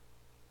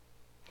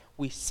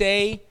 We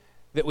say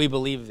that we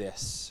believe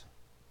this,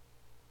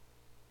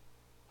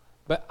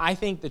 but I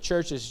think the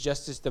church is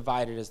just as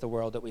divided as the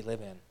world that we live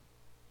in.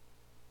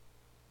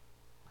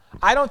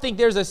 I don't think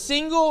there's a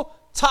single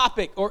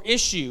topic or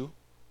issue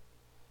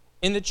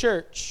in the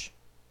church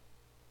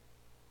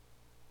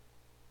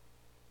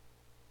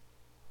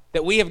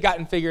that we have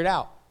gotten figured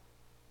out.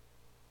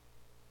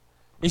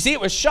 You see, it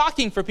was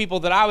shocking for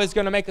people that I was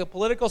going to make a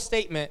political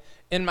statement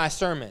in my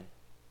sermon.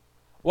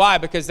 Why?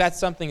 Because that's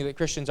something that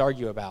Christians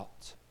argue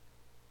about.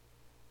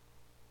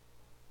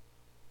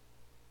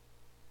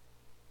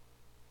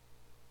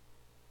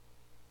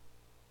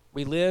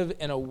 We live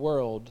in a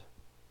world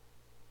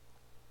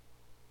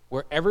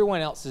where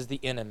everyone else is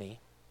the enemy,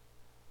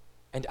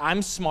 and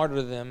I'm smarter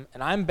than them,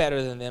 and I'm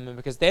better than them, and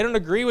because they don't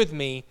agree with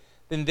me,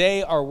 then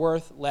they are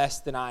worth less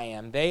than I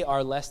am. They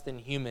are less than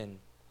human.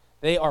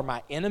 They are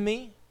my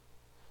enemy.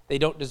 They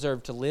don't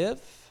deserve to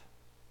live.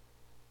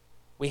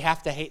 We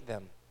have to hate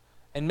them.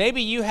 And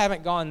maybe you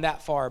haven't gone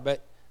that far,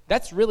 but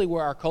that's really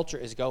where our culture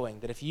is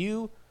going, that if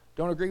you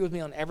don't agree with me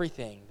on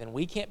everything, then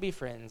we can't be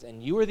friends,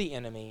 and you are the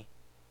enemy,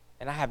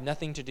 and I have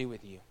nothing to do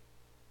with you.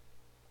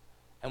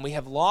 And we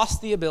have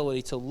lost the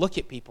ability to look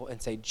at people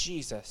and say,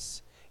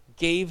 Jesus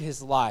gave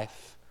his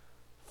life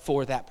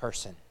for that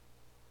person.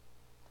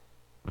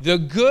 The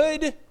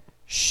good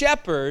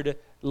shepherd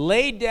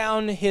laid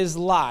down his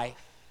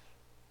life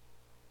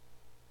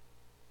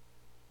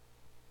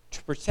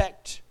to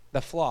protect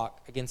the flock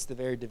against the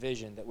very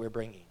division that we're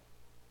bringing.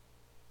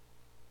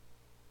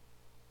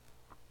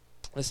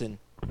 Listen,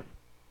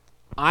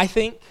 I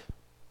think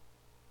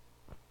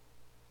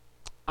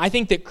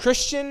that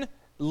Christian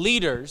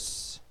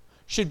leaders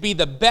should be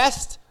the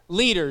best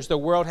leaders the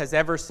world has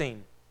ever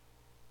seen.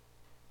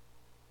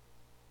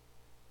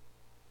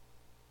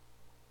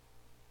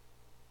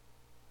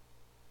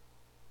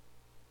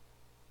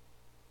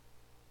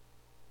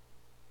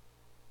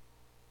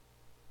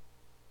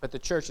 But the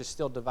church is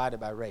still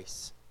divided by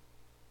race.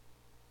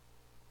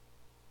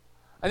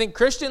 I think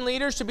Christian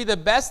leaders should be the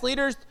best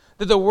leaders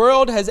that the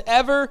world has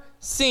ever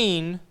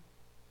seen,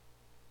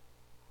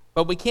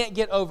 but we can't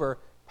get over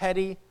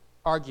petty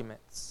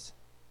arguments.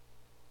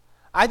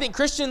 I think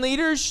Christian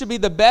leaders should be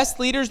the best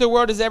leaders the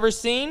world has ever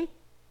seen,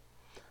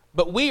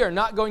 but we are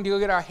not going to go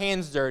get our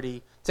hands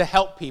dirty to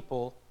help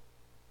people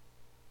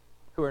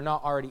who are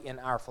not already in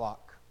our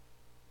flock.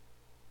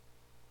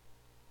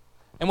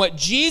 And what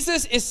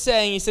Jesus is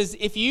saying, he says,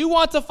 if you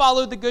want to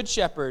follow the Good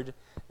Shepherd,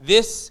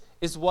 this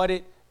is what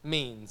it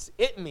means.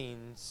 It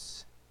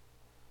means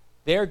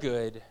they're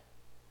good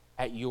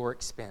at your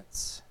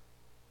expense.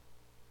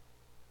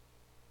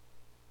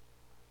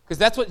 Because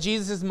that's what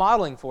Jesus is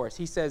modeling for us.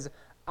 He says,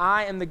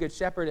 I am the Good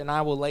Shepherd, and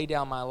I will lay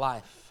down my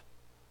life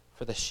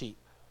for the sheep.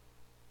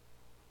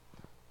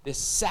 This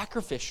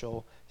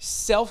sacrificial,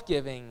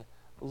 self-giving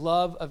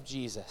love of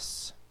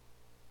Jesus.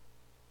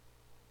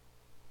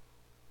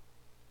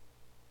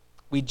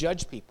 We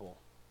judge people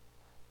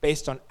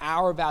based on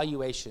our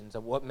evaluations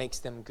of what makes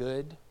them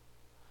good,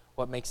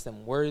 what makes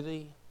them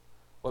worthy,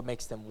 what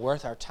makes them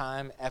worth our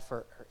time,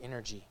 effort, or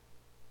energy.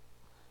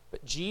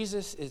 But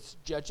Jesus is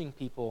judging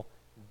people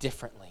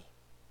differently.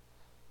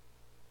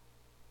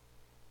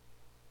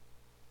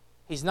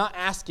 He's not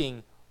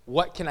asking,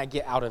 what can I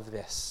get out of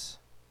this?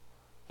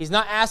 He's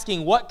not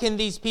asking, what can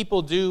these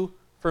people do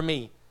for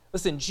me?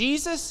 Listen,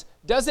 Jesus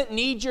doesn't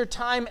need your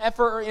time,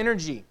 effort, or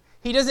energy.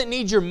 He doesn't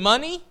need your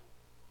money.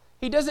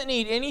 He doesn't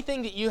need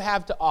anything that you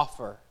have to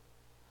offer.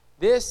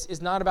 This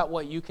is not about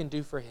what you can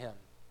do for him,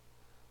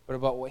 but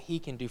about what he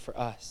can do for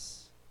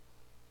us.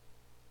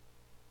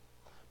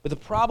 But the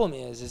problem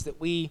is that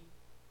we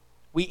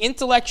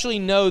intellectually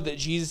know that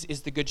Jesus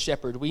is the Good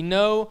Shepherd. We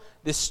know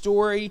this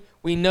story.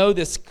 We know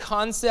this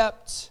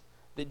concept.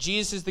 that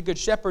Jesus is the good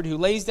shepherd who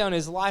lays down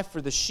his life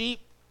for the sheep.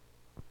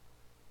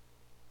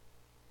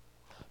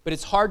 But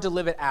it's hard to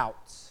live it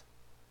out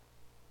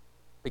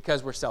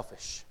because we're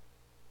selfish.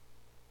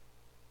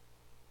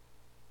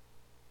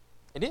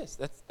 It is.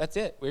 That's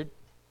it. We're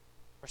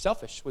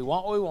selfish. We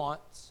want what we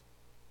want.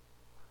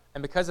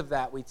 And because of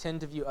that, we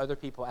tend to view other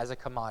people as a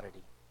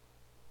commodity.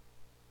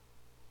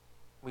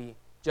 We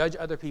judge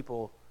other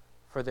people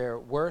for their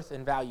worth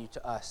and value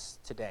to us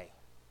today.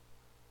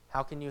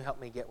 How can you help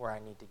me get where I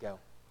need to go?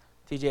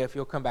 TJ, if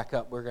you'll come back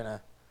up, we're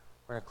gonna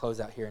close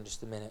out here in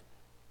just a minute.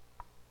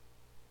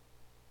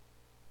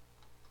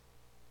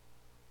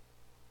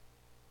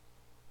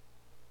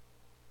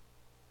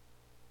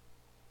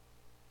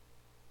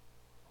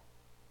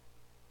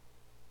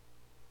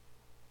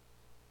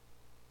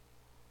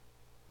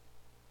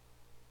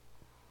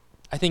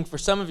 I think for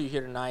some of you here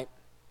tonight,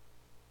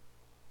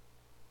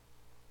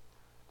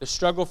 the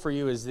struggle for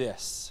you is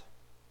this.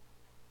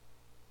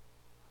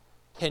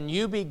 Can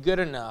you be good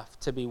enough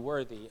to be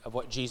worthy of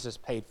what Jesus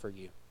paid for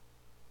you?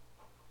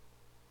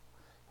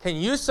 Can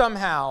you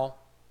somehow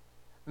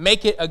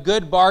make it a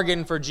good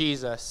bargain for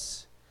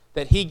Jesus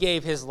that he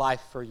gave his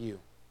life for you?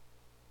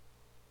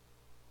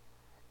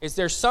 Is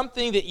there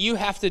something that you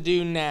have to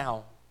do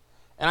now?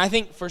 And I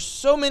think for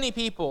so many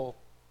people,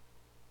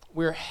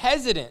 we're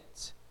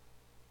hesitant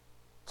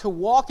to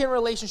walk in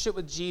relationship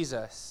with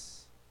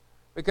Jesus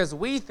because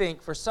we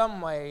think for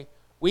some way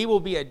we will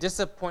be a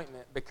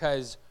disappointment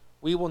because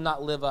we will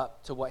not live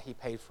up to what he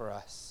paid for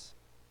us.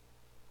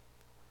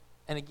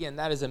 And again,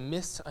 that is a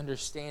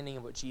misunderstanding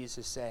of what Jesus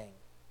is saying.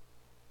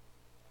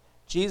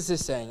 Jesus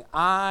is saying,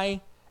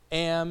 I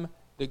am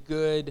the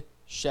good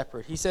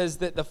shepherd. He says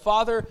that the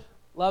Father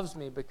loves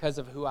me because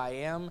of who I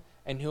am,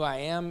 and who I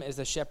am is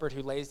a shepherd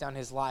who lays down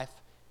his life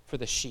for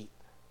the sheep.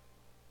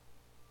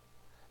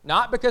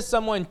 Not because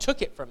someone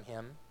took it from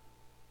him,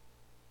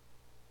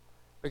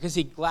 because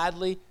he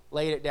gladly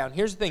laid it down.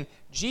 Here's the thing.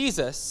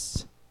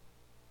 Jesus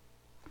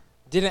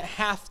didn't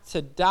have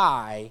to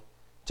die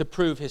to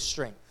prove his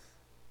strength.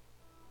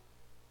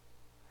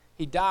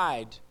 He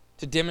died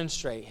to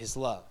demonstrate his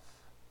love.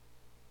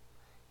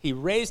 He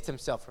raised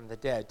himself from the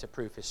dead to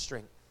prove his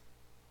strength.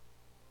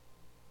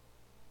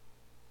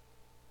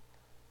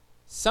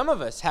 Some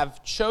of us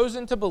have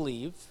chosen to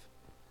believe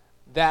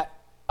that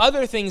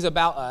other things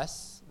about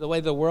us, the way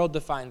the world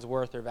defines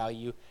worth or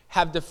value,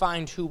 have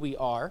defined who we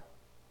are.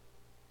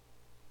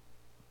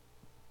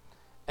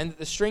 And that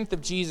the strength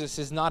of Jesus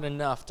is not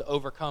enough to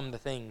overcome the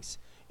things.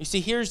 You see,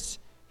 here's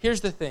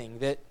the thing,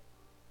 that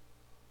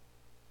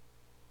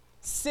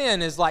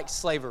sin is like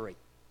slavery.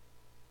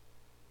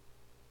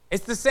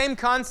 It's the same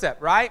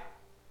concept, right?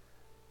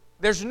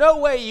 There's no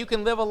way you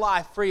can live a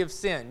life free of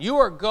sin. You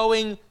are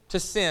going to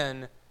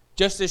sin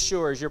just as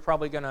sure as you're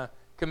probably going to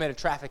commit a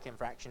traffic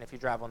infraction if you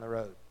drive on the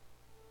road.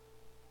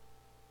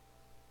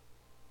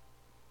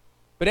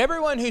 But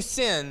everyone who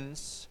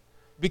sins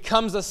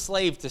becomes a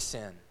slave to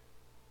sin.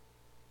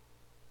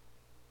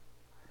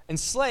 And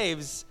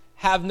slaves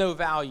have no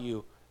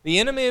value. The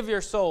enemy of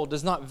your soul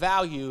does not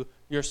value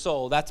your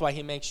soul. That's why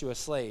he makes you a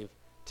slave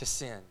to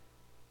sin.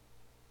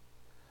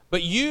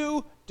 But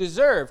you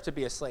deserve to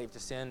be a slave to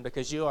sin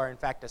because you are, in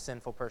fact, a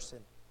sinful person.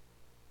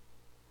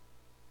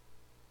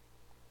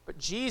 But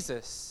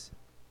Jesus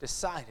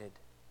decided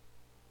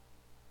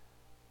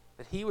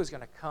that he was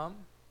going to come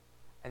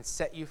and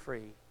set you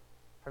free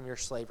from your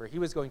slavery. He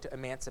was going to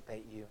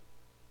emancipate you.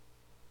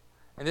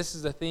 And this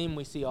is a theme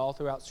we see all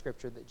throughout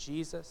Scripture, that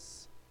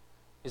Jesus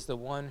is the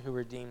one who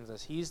redeems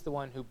us. He's the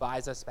one who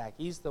buys us back.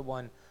 He's the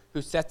one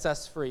who sets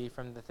us free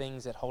from the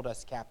things that hold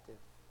us captive.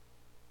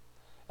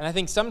 And I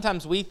think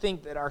sometimes we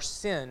think that our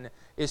sin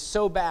is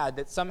so bad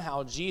that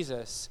somehow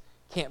Jesus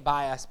can't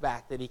buy us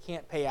back, that he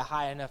can't pay a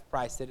high enough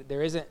price, that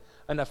there isn't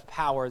enough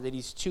power, that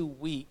he's too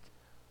weak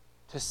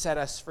to set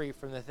us free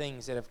from the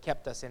things that have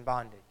kept us in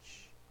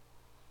bondage.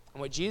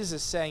 And what Jesus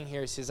is saying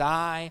here, he says,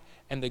 I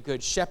am the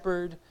good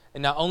shepherd,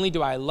 and not only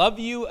do I love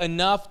you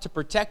enough to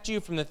protect you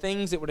from the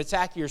things that would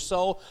attack your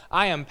soul,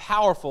 I am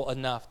powerful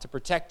enough to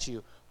protect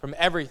you from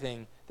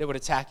everything that would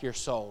attack your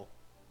soul.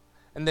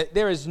 And that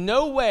there is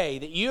no way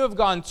that you have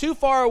gone too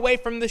far away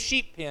from the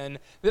sheep pen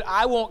that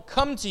I won't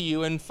come to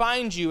you and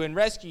find you and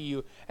rescue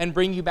you and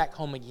bring you back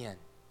home again.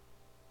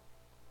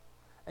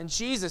 And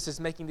Jesus is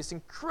making this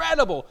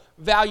incredible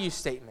value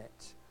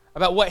statement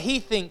about what he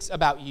thinks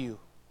about you.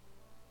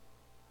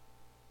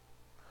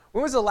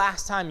 When was the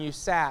last time you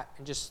sat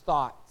and just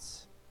thought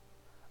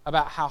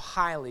about how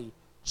highly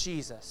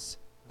Jesus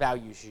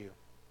values you?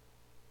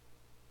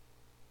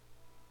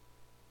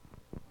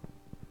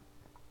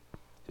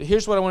 So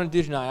here's what I want to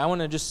do tonight. I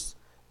want to just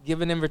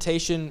give an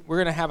invitation. We're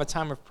going to have a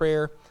time of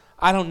prayer.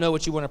 I don't know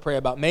what you want to pray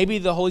about. Maybe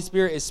the Holy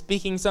Spirit is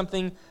speaking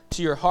something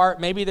to your heart.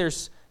 Maybe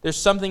there's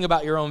something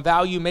about your own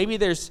value. Maybe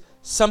there's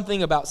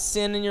something about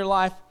sin in your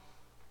life.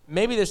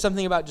 Maybe there's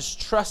something about just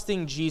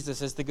trusting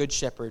Jesus as the Good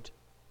Shepherd.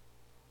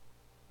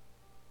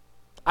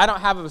 I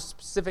don't have a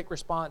specific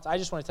response. I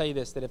just want to tell you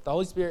this, that if the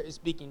Holy Spirit is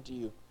speaking to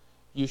you,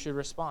 you should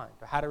respond,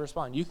 or how to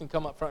respond. You can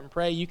come up front and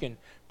pray. You can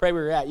pray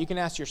where you're at. You can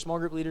ask your small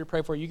group leader to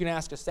pray for you. You can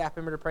ask a staff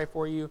member to pray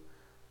for you.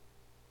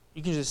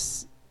 You can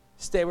just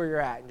stay where you're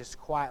at and just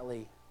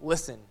quietly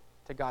listen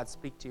to God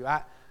speak to you.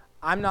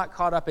 I'm not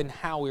caught up in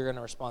how we're going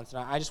to respond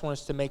tonight. I just want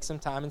us to make some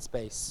time and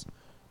space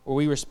where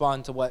we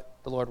respond to what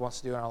the Lord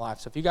wants to do in our life.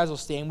 So if you guys will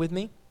stand with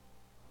me,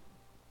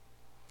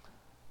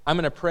 I'm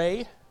going to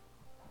pray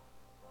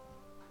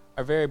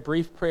a very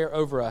brief prayer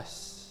over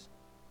us.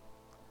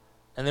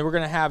 And then we're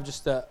going to have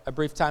just a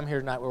brief time here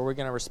tonight where we're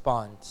going to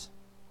respond.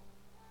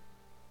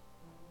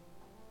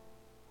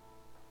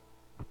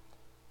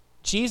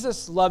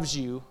 Jesus loves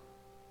you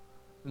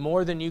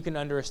more than you can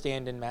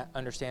understand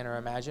or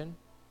imagine.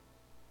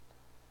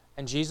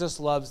 And Jesus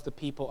loves the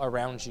people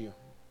around you,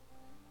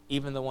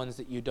 even the ones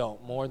that you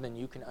don't, more than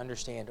you can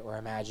understand or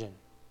imagine.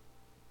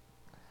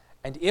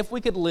 And if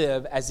we could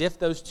live as if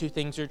those two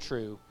things are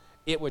true,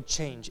 it would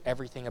change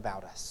everything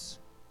about us.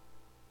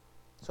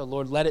 So,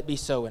 Lord, let it be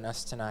so in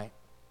us tonight.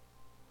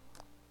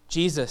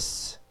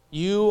 Jesus,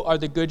 you are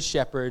the good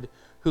shepherd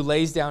who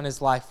lays down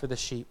his life for the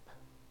sheep.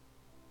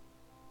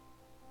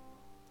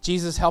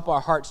 Jesus, help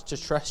our hearts to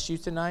trust you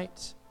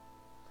tonight.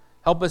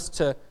 Help us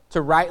to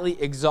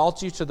rightly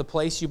exalt you to the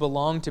place you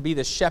belong, to be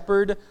the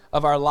shepherd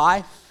of our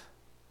life.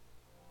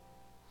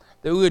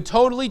 That we would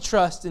totally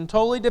trust and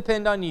totally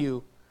depend on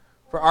you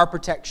for our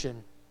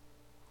protection.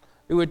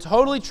 We would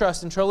totally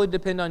trust and totally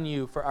depend on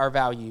you for our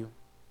value.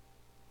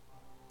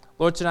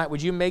 Lord, tonight,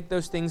 would you make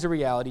those things a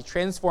reality?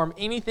 Transform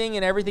anything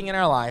and everything in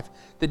our life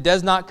that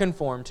does not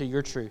conform to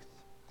your truth.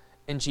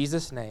 In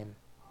Jesus' name,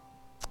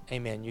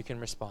 amen. You can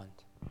respond.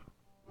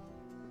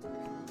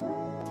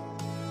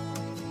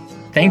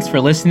 Thanks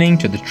for listening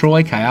to the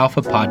Troy Chi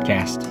Alpha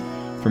podcast.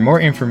 For more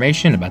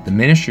information about the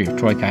ministry of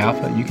Troy Chi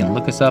Alpha, you can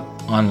look us up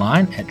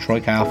online at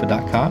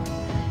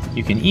troychialpha.com.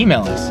 You can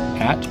email us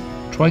at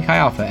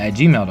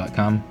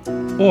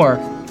troychialpha@gmail.com or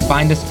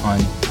find us on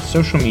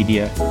social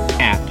media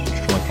at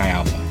Troy Chi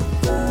Alpha.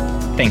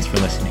 Thanks for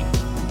listening.